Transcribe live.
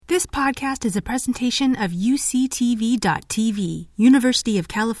This podcast is a presentation of UCTV.tv, University of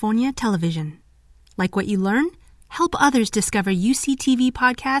California Television. Like what you learn? Help others discover UCTV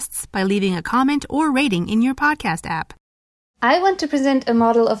podcasts by leaving a comment or rating in your podcast app. I want to present a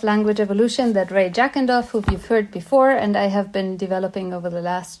model of language evolution that Ray Jackendorf, who you've heard before, and I have been developing over the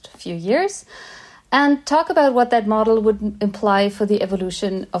last few years, and talk about what that model would imply for the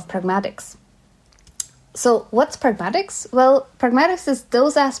evolution of pragmatics. So what's pragmatics? Well, pragmatics is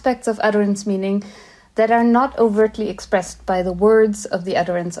those aspects of utterance meaning that are not overtly expressed by the words of the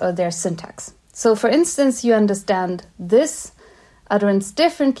utterance or their syntax. So for instance, you understand this utterance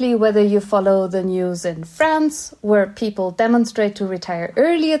differently whether you follow the news in France, where people demonstrate to retire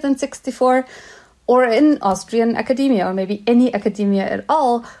earlier than 64, or in Austrian academia, or maybe any academia at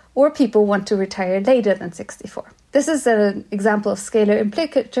all, or people want to retire later than 64. This is an example of scalar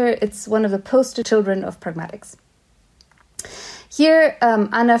implicator. It's one of the poster children of pragmatics. Here,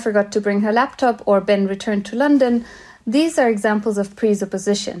 Anna forgot to bring her laptop, or Ben returned to London. These are examples of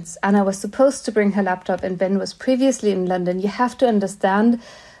presuppositions. Anna was supposed to bring her laptop and Ben was previously in London. You have to understand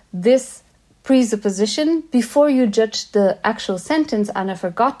this presupposition before you judge the actual sentence, Anna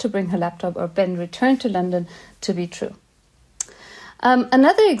forgot to bring her laptop or Ben returned to London, to be true.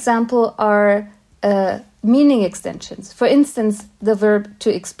 Another example are meaning extensions. For instance, the verb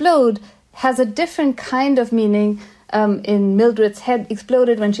to explode has a different kind of meaning in Mildred's head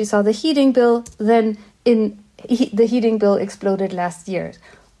exploded when she saw the heating bill than in the heating bill exploded last year,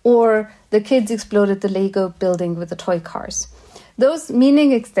 or the kids exploded the Lego building with the toy cars. Those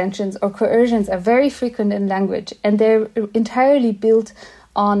meaning extensions or coercions are very frequent in language, and they're entirely built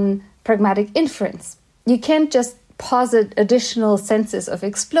on pragmatic inference. You can't just posit additional senses of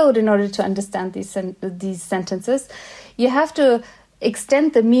explode in order to understand these sentences. You have to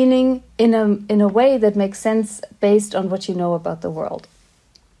extend the meaning in a way that makes sense based on what you know about the world.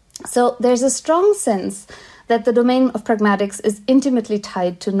 So there's a strong sense that the domain of pragmatics is intimately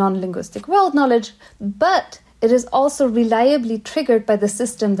tied to non-linguistic world knowledge, but it is also reliably triggered by the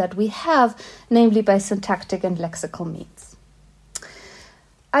system that we have, namely by syntactic and lexical means.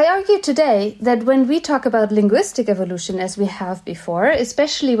 I argue today that when we talk about linguistic evolution as we have before,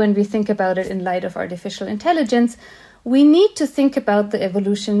 especially when we think about it in light of artificial intelligence, we need to think about the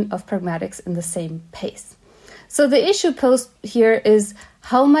evolution of pragmatics in the same pace. So the issue posed here is,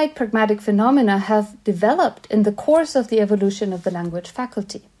 how might pragmatic phenomena have developed in the course of the evolution of the language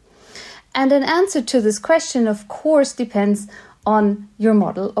faculty? And an answer to this question, of course, depends on your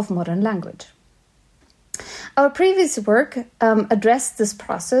model of modern language. Our previous work addressed this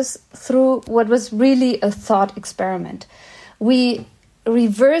process through what was really a thought experiment. We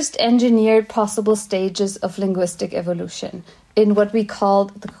reversed engineered possible stages of linguistic evolution in what we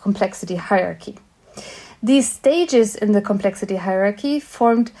called the complexity hierarchy. These stages in the complexity hierarchy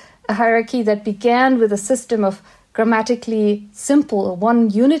formed a hierarchy that began with a system of grammatically simple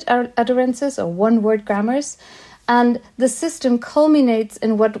one-unit utterances or one-word grammars, and the system culminates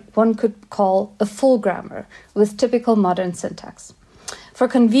in what one could call a full grammar with typical modern syntax. For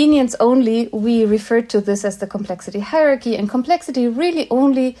convenience only, we refer to this as the complexity hierarchy, and complexity really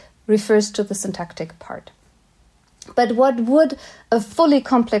only refers to the syntactic part. But what would a fully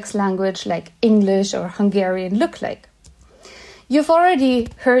complex language like English or Hungarian look like? You've already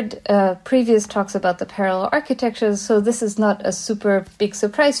heard previous talks about the parallel architectures, so this is not a super big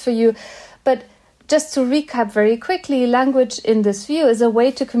surprise for you. But just to recap very quickly, language in this view is a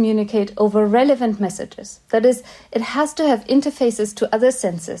way to communicate over relevant messages. That is, it has to have interfaces to other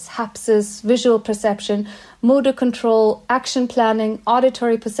senses, hapsis, visual perception, motor control, action planning,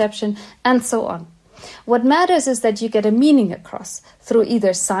 auditory perception, and so on. What matters is that you get a meaning across through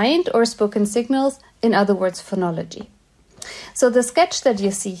either signed or spoken signals, in other words, phonology. So the sketch that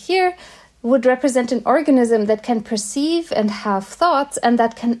you see here would represent an organism that can perceive and have thoughts and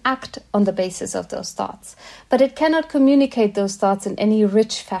that can act on the basis of those thoughts. But it cannot communicate those thoughts in any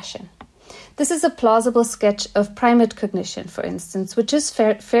rich fashion. This is a plausible sketch of primate cognition, for instance, which is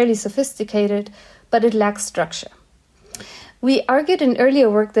fairly sophisticated, but it lacks structure. We argued in earlier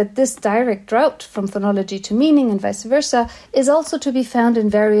work that this direct route from phonology to meaning and vice versa is also to be found in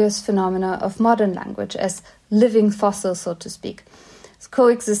various phenomena of modern language as living fossils, so to speak,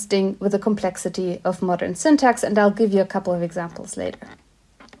 coexisting with the complexity of modern syntax, and I'll give you a couple of examples later.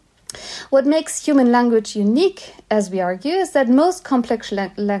 What makes human language unique, as we argue, is that most complex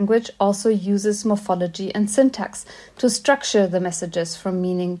language also uses morphology and syntax to structure the messages from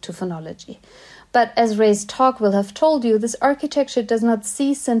meaning to phonology. But as Ray's talk will have told you, this architecture does not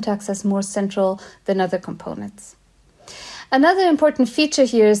see syntax as more central than other components. Another important feature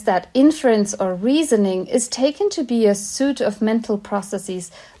here is that inference or reasoning is taken to be a suite of mental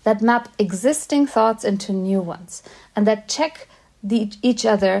processes that map existing thoughts into new ones and that check each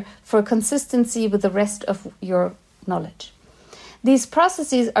other for consistency with the rest of your knowledge. These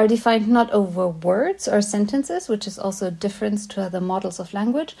processes are defined not over words or sentences, which is also a difference to other models of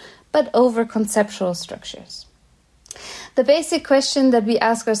language, but over conceptual structures. The basic question that we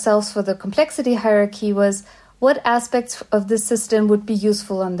ask ourselves for the complexity hierarchy was, what aspects of this system would be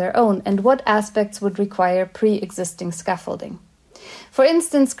useful on their own, and what aspects would require pre-existing scaffolding? For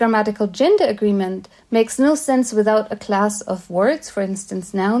instance, grammatical gender agreement makes no sense without a class of words, for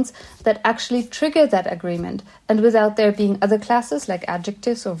instance nouns, that actually trigger that agreement, and without there being other classes like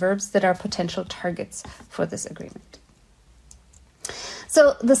adjectives or verbs that are potential targets for this agreement.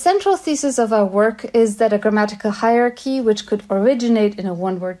 So the central thesis of our work is that a grammatical hierarchy, which could originate in a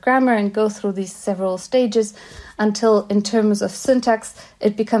one-word grammar and go through these several stages until, in terms of syntax,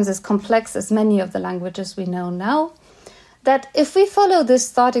 it becomes as complex as many of the languages we know now, that if we follow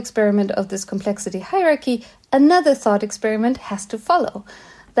this thought experiment of this complexity hierarchy, another thought experiment has to follow.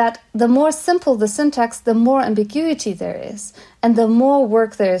 That the more simple the syntax, the more ambiguity there is, and the more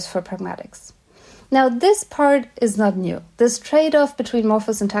work there is for pragmatics. Now, this part is not new. This trade-off between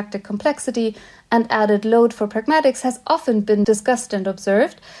morphosyntactic complexity and added load for pragmatics has often been discussed and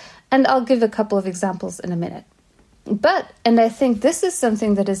observed, and I'll give a couple of examples in a minute. But, and I think this is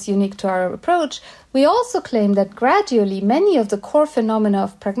something that is unique to our approach, we also claim that gradually many of the core phenomena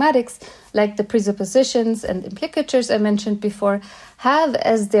of pragmatics, like the presuppositions and implicatures I mentioned before, have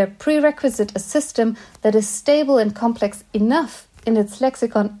as their prerequisite a system that is stable and complex enough in its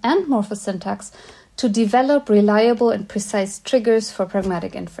lexicon and morphosyntax to develop reliable and precise triggers for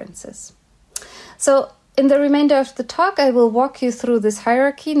pragmatic inferences. So, in the remainder of the talk, I will walk you through this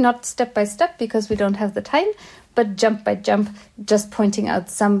hierarchy, not step by step because we don't have the time, but jump by jump, just pointing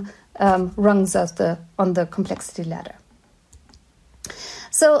out some rungs on the complexity ladder.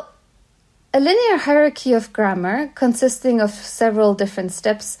 So, a linear hierarchy of grammar consisting of several different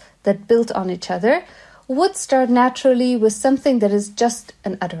steps that build on each other would start naturally with something that is just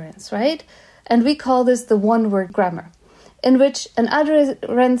an utterance, right? And we call this the one-word grammar, in which an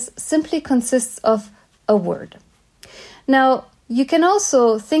utterance simply consists of a word. Now, you can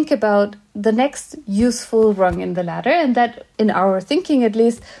also think about the next useful rung in the ladder, and that, in our thinking at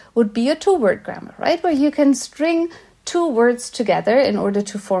least, would be a two-word grammar, right? Where you can string two words together in order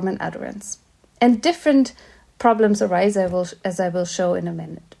to form an utterance. And different problems arise, as I will show in a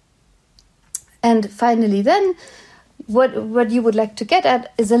minute. And finally then, what you would like to get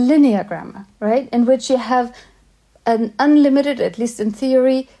at is a linear grammar, right? In which you have an unlimited, at least in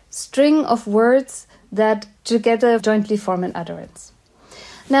theory, string of words that together jointly form an utterance.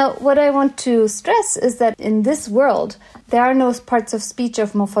 Now, what I want to stress is that in this world, there are no parts of speech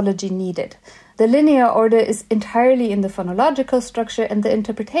of morphology needed. The linear order is entirely in the phonological structure, and the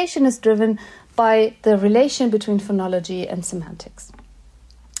interpretation is driven by the relation between phonology and semantics.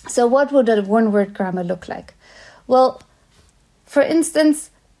 So what would a one-word grammar look like? Well, for instance,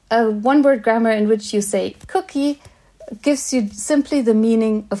 a one-word grammar in which you say cookie gives you simply the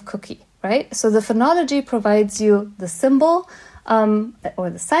meaning of cookie, right? So the phonology provides you the symbol or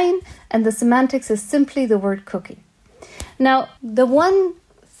the sign, and the semantics is simply the word cookie. Now, the one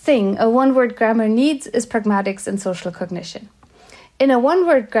thing a one-word grammar needs is pragmatics and social cognition. In a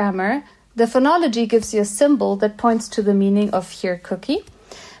one-word grammar, the phonology gives you a symbol that points to the meaning of here cookie,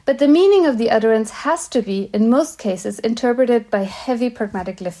 but the meaning of the utterance has to be, in most cases, interpreted by heavy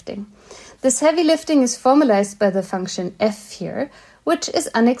pragmatic lifting. This heavy lifting is formalized by the function f here, which is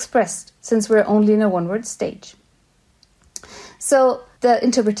unexpressed, since we're only in a one-word stage. So the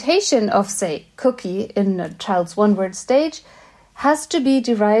interpretation of, say, cookie in a child's one-word stage has to be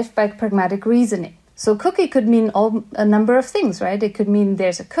derived by pragmatic reasoning. So cookie could mean a number of things, right? It could mean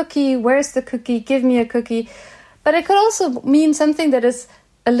there's a cookie, where's the cookie, give me a cookie. But it could also mean something that is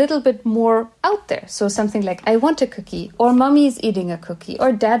a little bit more out there. So something like, I want a cookie, or mommy's eating a cookie,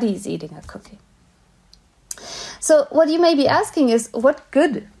 or daddy's eating a cookie. So what you may be asking is, what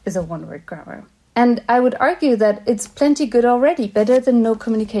good is a one-word grammar? And I would argue that it's plenty good already, better than no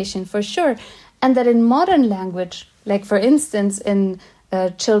communication for sure. And that in modern language, like for instance in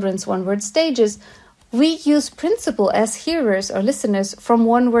children's one-word stages, we use principle as hearers or listeners from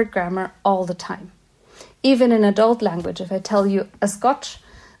one-word grammar all the time. Even in adult language, if I tell you a Scotch,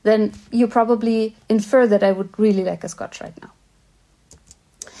 then you probably infer that I would really like a Scotch right now.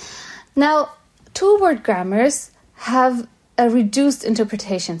 Now, two-word grammars have a reduced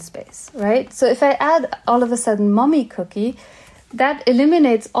interpretation space, right? So if I add all of a sudden mommy cookie, that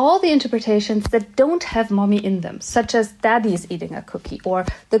eliminates all the interpretations that don't have mommy in them, such as daddy is eating a cookie or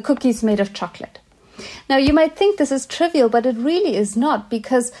the cookie is made of chocolate. Now, you might think this is trivial, but it really is not,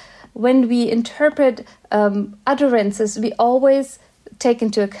 because when we interpret utterances, we always take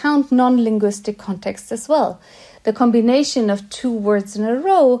into account non-linguistic contexts as well. The combination of two words in a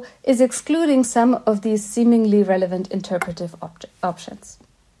row is excluding some of these seemingly relevant interpretive options.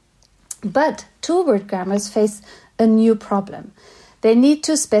 But two-word grammars face a new problem. They need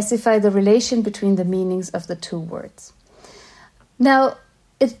to specify the relation between the meanings of the two words. Now,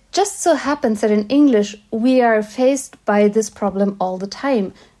 it just so happens that in English, we are faced by this problem all the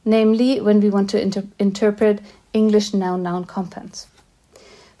time, namely when we want to interpret English noun-noun compounds.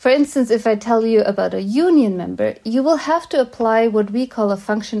 For instance, if I tell you about a union member, you will have to apply what we call a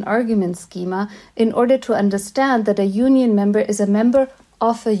function argument schema in order to understand that a union member is a member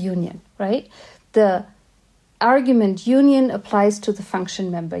of a union, right? The argument union applies to the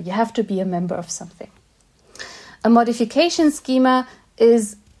function member. You have to be a member of something. A modification schema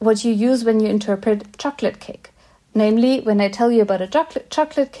is what you use when you interpret chocolate cake. Namely, when I tell you about a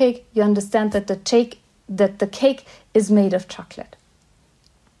chocolate cake, you understand that the cake is made of chocolate.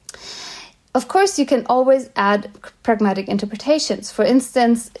 Of course, you can always add pragmatic interpretations. For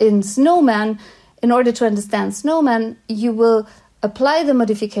instance, in snowman, in order to understand snowman, you will apply the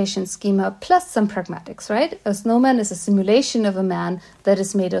modification schema plus some pragmatics, right? A snowman is a simulation of a man that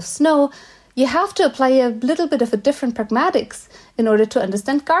is made of snow. You have to apply a little bit of a different pragmatics in order to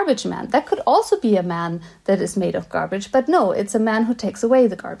understand garbage man. That could also be a man that is made of garbage, but no, it's a man who takes away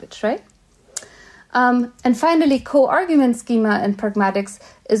the garbage, right? And finally, co-argument schema and pragmatics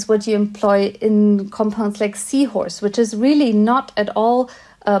is what you employ in compounds like seahorse, which is really not at all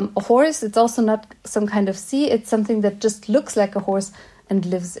a horse. It's also not some kind of sea. It's something that just looks like a horse and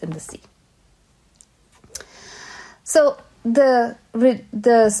lives in the sea. So the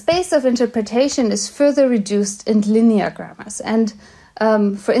space of interpretation is further reduced in linear grammars. And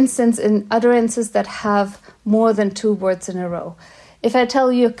for instance, in utterances that have more than two words in a row. If I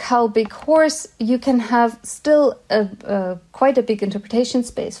tell you cow, big horse, you can have still quite a big interpretation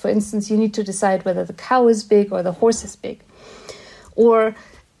space. For instance, you need to decide whether the cow is big or the horse is big. Or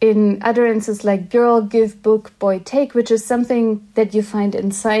in utterances like girl, give, book, boy, take, which is something that you find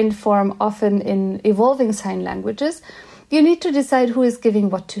in signed form often in evolving sign languages, you need to decide who is giving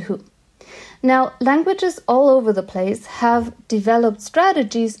what to whom. Now, languages all over the place have developed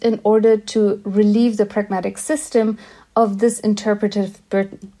strategies in order to relieve the pragmatic system of this interpretive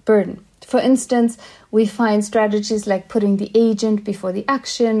burden. For instance, we find strategies like putting the agent before the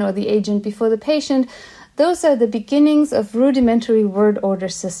action or the agent before the patient. Those are the beginnings of rudimentary word order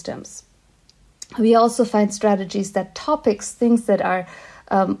systems. We also find strategies that topics, things that are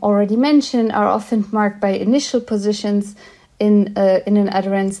already mentioned, are often marked by initial positions in an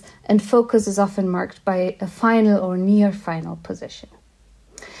utterance, and focus is often marked by a final or near final position.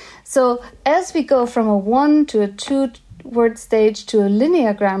 So as we go from a one to a two-word stage to a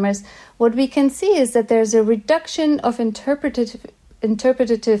linear grammars, what we can see is that there's a reduction of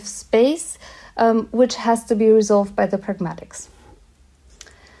interpretative space, which has to be resolved by the pragmatics.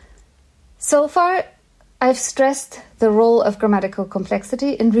 So far, I've stressed the role of grammatical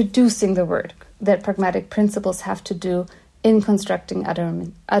complexity in reducing the work that pragmatic principles have to do in constructing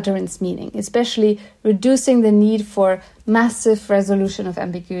utterance meaning, especially reducing the need for massive resolution of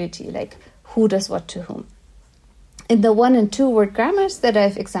ambiguity, like who does what to whom. In the one and two word grammars that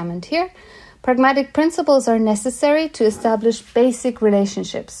I've examined here, pragmatic principles are necessary to establish basic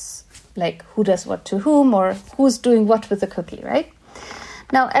relationships, like who does what to whom or who's doing what with the cookie, right?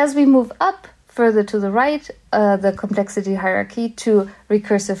 Now, as we move up further to the right, the complexity hierarchy to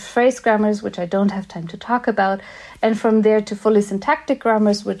recursive phrase grammars, which I don't have time to talk about, and from there to fully syntactic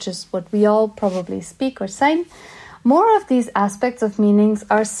grammars, which is what we all probably speak or sign, more of these aspects of meanings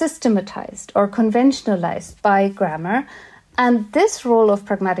are systematized or conventionalized by grammar, and this role of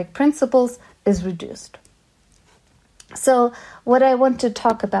pragmatic principles is reduced. So what I want to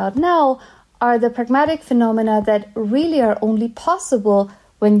talk about now are the pragmatic phenomena that really are only possible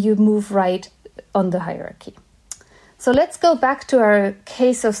when you move right on the hierarchy. So let's go back to our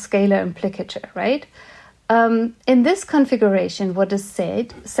case of scalar implicature, right? In this configuration, what is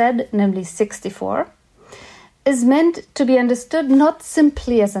said, namely 64, is meant to be understood not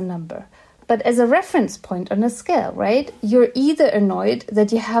simply as a number, but as a reference point on a scale, right? You're either annoyed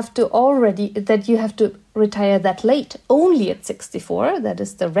that you have to retire that late, only at 64, that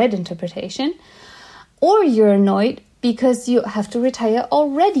is the red interpretation, or you're annoyed because you have to retire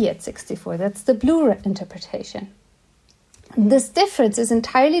already at 64, that's the blue interpretation. This difference is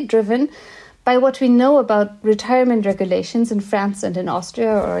entirely driven by what we know about retirement regulations in France and in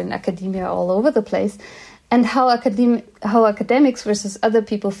Austria or in academia all over the place, and how academics versus other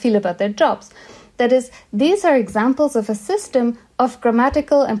people feel about their jobs. That is, these are examples of a system of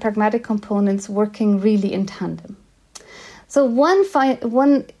grammatical and pragmatic components working really in tandem. So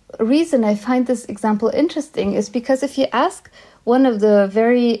one reason I find this example interesting is because if you ask one of the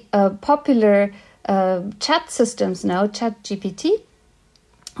very popular chat systems now, ChatGPT,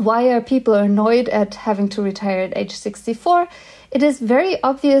 why are people annoyed at having to retire at age 64? It is very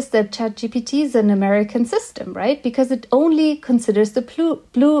obvious that ChatGPT is an American system, right? Because it only considers the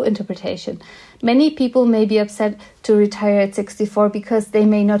blue interpretation. Many people may be upset to retire at 64 because they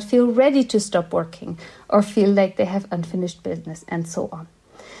may not feel ready to stop working or feel like they have unfinished business and so on.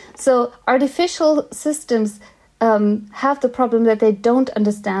 So artificial systems have the problem that they don't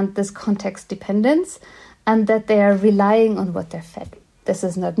understand this context dependence and that they are relying on what they're fed. This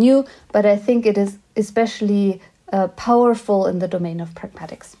is not new, but I think it is especially powerful in the domain of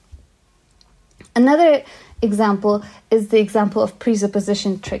pragmatics. Another example is the example of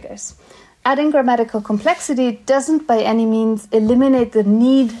presupposition triggers. Adding grammatical complexity doesn't by any means eliminate the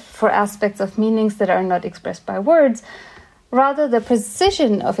need for aspects of meanings that are not expressed by words. Rather, the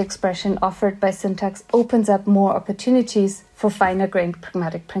precision of expression offered by syntax opens up more opportunities for finer-grained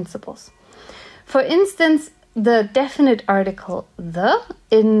pragmatic principles. For instance, the definite article the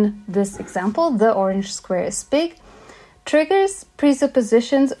in this example, the orange square is big, triggers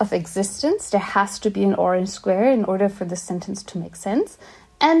presuppositions of existence. There has to be an orange square in order for the sentence to make sense.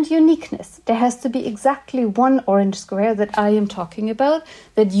 And uniqueness. There has to be exactly one orange square that I am talking about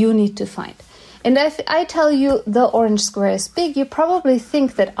that you need to find. And if I tell you the orange square is big, you probably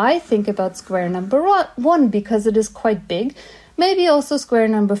think that I think about square number 1 because it is quite big. Maybe also square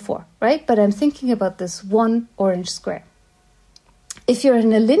number 4, right? But I'm thinking about this one orange square. If you're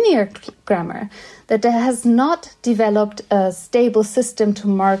in a linear grammar that has not developed a stable system to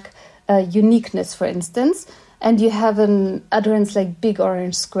mark uniqueness, for instance, and you have an utterance like big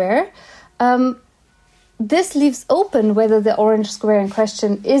orange square, this leaves open whether the orange square in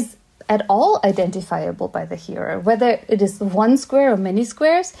question is at all identifiable by the hearer, whether it is one square or many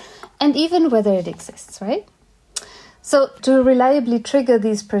squares, and even whether it exists, right? So to reliably trigger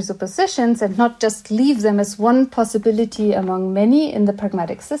these presuppositions and not just leave them as one possibility among many in the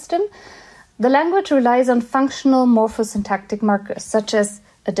pragmatic system, the language relies on functional morphosyntactic markers, such as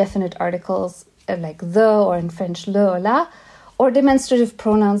a definite articles like the, or in French le or la, or demonstrative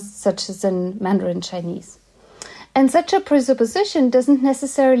pronouns such as in Mandarin Chinese. And such a presupposition doesn't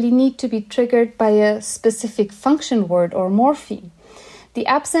necessarily need to be triggered by a specific function word or morpheme. The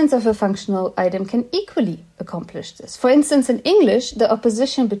absence of a functional item can equally accomplish this. For instance, in English, the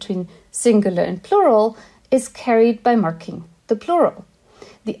opposition between singular and plural is carried by marking the plural.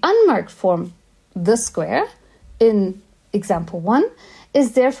 The unmarked form, the square, in example 1,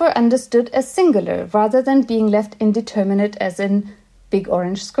 is therefore understood as singular rather than being left indeterminate as in big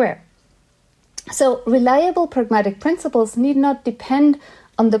orange square. So reliable pragmatic principles need not depend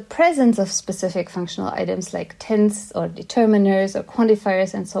on the presence of specific functional items like tense or determiners or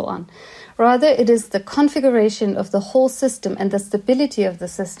quantifiers and so on. Rather, it is the configuration of the whole system and the stability of the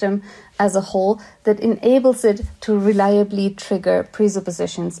system as a whole that enables it to reliably trigger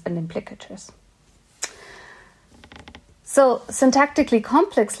presuppositions and implicatures. So, syntactically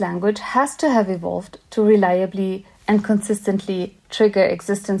complex language has to have evolved to reliably and consistently trigger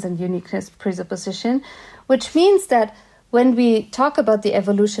existence and uniqueness presupposition, which means that when we talk about the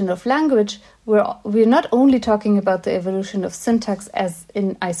evolution of language, we're not only talking about the evolution of syntax as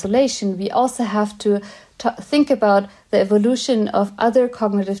in isolation, we also have to think about the evolution of other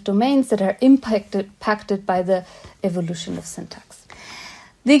cognitive domains that are impacted by the evolution of syntax.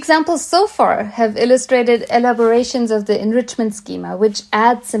 The examples so far have illustrated elaborations of the enrichment schema, which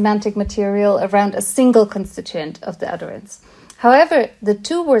adds semantic material around a single constituent of the utterance. However, the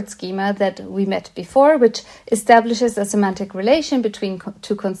two-word schema that we met before, which establishes a semantic relation between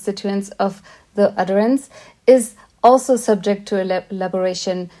two constituents of the utterance, is also subject to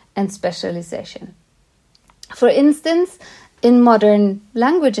elaboration and specialization. For instance, in modern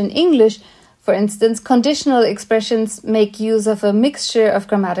language, in English, for instance, conditional expressions make use of a mixture of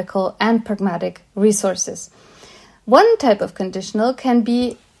grammatical and pragmatic resources. One type of conditional can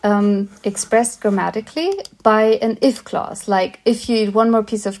be expressed grammatically by an if clause, like if you eat one more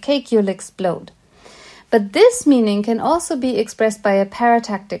piece of cake, you'll explode. But this meaning can also be expressed by a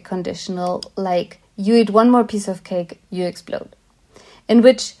paratactic conditional, like you eat one more piece of cake, you explode, in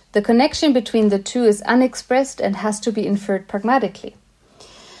which the connection between the two is unexpressed and has to be inferred pragmatically.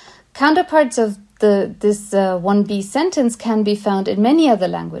 Counterparts of this 1b sentence can be found in many other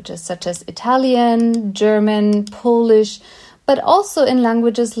languages, such as Italian, German, Polish, but also in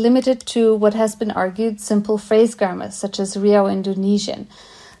languages limited to what has been argued simple phrase grammars, such as Riau Indonesian,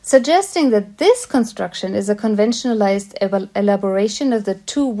 suggesting that this construction is a conventionalized elaboration of the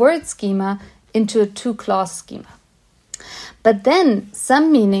two-word schema into a two-clause schema. But then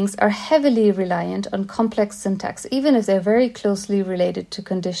some meanings are heavily reliant on complex syntax, even if they're very closely related to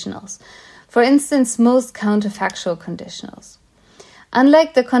conditionals. For instance, most counterfactual conditionals.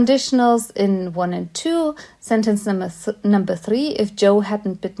 Unlike the conditionals in 1 and 2, sentence number 3, if Joe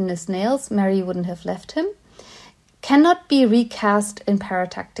hadn't bitten his nails, Mary wouldn't have left him, cannot be recast in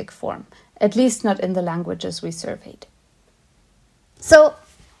paratactic form, at least not in the languages we surveyed. So,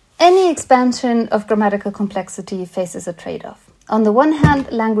 any expansion of grammatical complexity faces a trade-off. On the one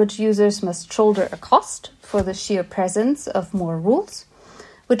hand, language users must shoulder a cost for the sheer presence of more rules,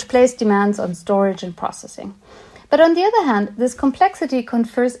 which place demands on storage and processing. But on the other hand, this complexity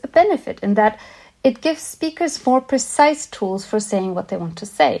confers a benefit in that it gives speakers more precise tools for saying what they want to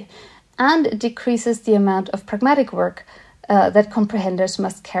say, and it decreases the amount of pragmatic work that comprehenders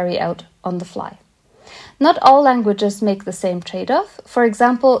must carry out on the fly. Not all languages make the same trade-off. For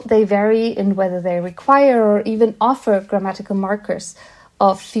example, they vary in whether they require or even offer grammatical markers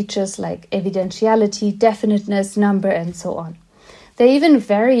of features like evidentiality, definiteness, number, and so on. They even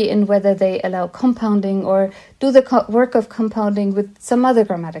vary in whether they allow compounding or do the work of compounding with some other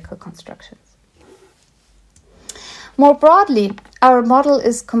grammatical constructions. More broadly, our model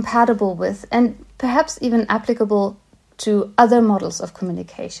is compatible with and perhaps even applicable to other models of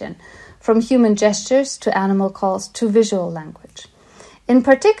communication, from human gestures to animal calls to visual language. In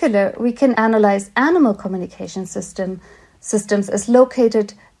particular, we can analyze animal communication systems as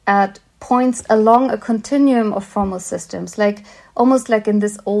located at points along a continuum of formal systems, almost like in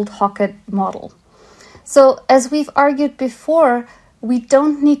this old Hockett model. So, as we've argued before, we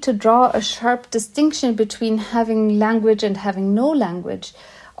don't need to draw a sharp distinction between having language and having no language.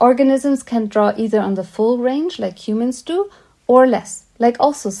 Organisms can draw either on the full range, like humans do, or less, like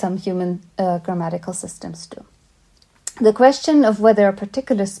also some human grammatical systems do. The question of whether a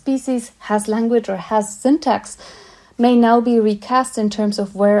particular species has language or has syntax may now be recast in terms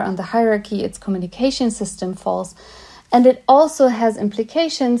of where on the hierarchy its communication system falls, and it also has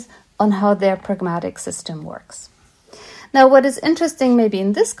implications on how their pragmatic system works. Now, what is interesting maybe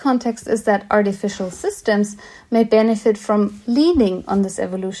in this context is that artificial systems may benefit from leaning on this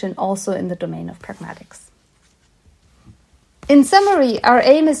evolution also in the domain of pragmatics. In summary, our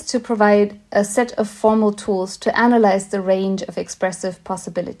aim is to provide a set of formal tools to analyze the range of expressive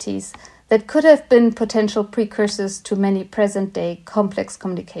possibilities that could have been potential precursors to many present-day complex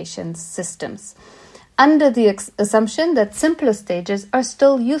communications systems, under the assumption that simpler stages are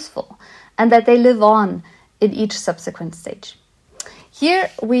still useful and that they live on in each subsequent stage. Here,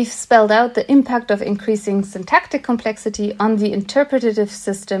 we've spelled out the impact of increasing syntactic complexity on the interpretative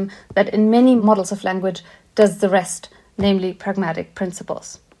system that in many models of language does the rest, namely pragmatic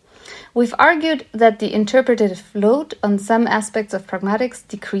principles. We've argued that the interpretative load on some aspects of pragmatics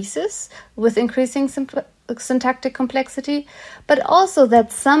decreases with increasing syntactic complexity, but also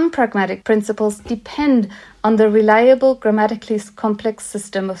that some pragmatic principles depend on the reliable, grammatically complex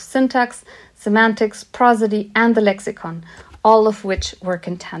system of syntax, semantics, prosody, and the lexicon, all of which work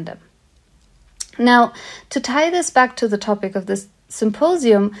in tandem. Now, to tie this back to the topic of this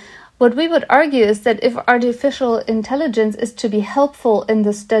symposium, what we would argue is that if artificial intelligence is to be helpful in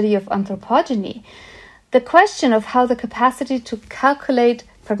the study of anthropogeny, the question of how the capacity to calculate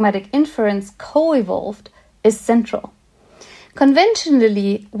pragmatic inference co-evolved is central.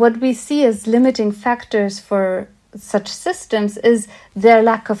 Conventionally, what we see as limiting factors for such systems is their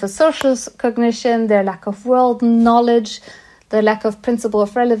lack of a social cognition, their lack of world knowledge, the lack of principle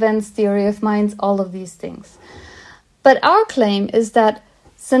of relevance, theory of minds, all of these things. But our claim is that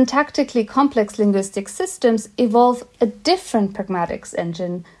syntactically complex linguistic systems evolve a different pragmatics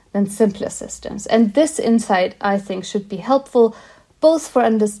engine than simpler systems. And this insight, I think, should be helpful both for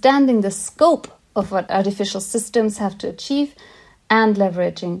understanding the scope of what artificial systems have to achieve and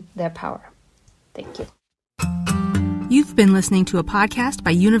leveraging their power. Thank you. You've been listening to a podcast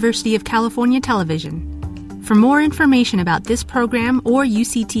by University of California Television. For more information about this program or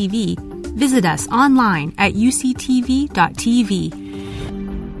UCTV, visit us online at uctv.tv.